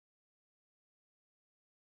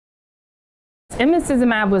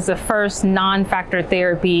Emicizumab was the first non-factor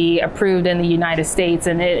therapy approved in the United States,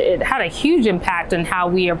 and it had a huge impact on how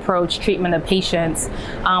we approach treatment of patients.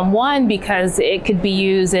 One, because it could be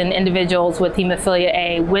used in individuals with hemophilia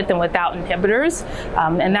A with and without inhibitors,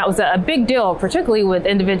 and that was a big deal, particularly with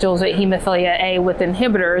individuals with hemophilia A with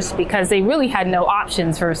inhibitors, because they really had no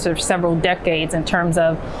options for several decades in terms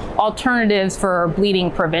of alternatives for bleeding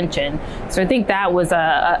prevention. So I think that was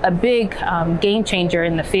a big game changer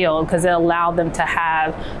in the field, because it allowed them to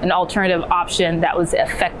have an alternative option that was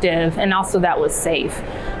effective and also that was safe.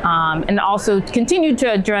 And also continued to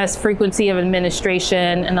address frequency of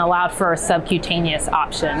administration and allowed for a subcutaneous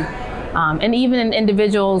option. And even in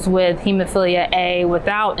individuals with hemophilia A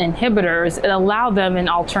without inhibitors, it allowed them an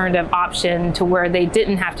alternative option to where they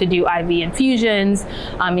didn't have to do IV infusions.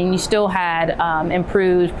 And you still had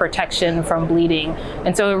improved protection from bleeding.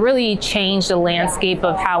 And so it really changed the landscape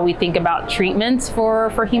of how we think about treatments for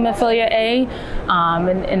hemophilia A.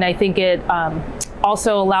 And I think it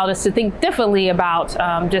also allowed us to think differently about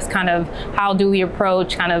just kind of how do we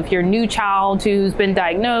approach kind of your new child who's been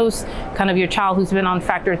diagnosed, kind of your child who's been on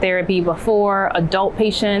factor therapy before, adult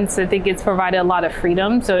patients. I think it's provided a lot of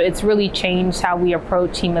freedom. So it's really changed how we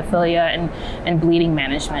approach hemophilia and bleeding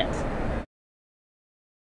management.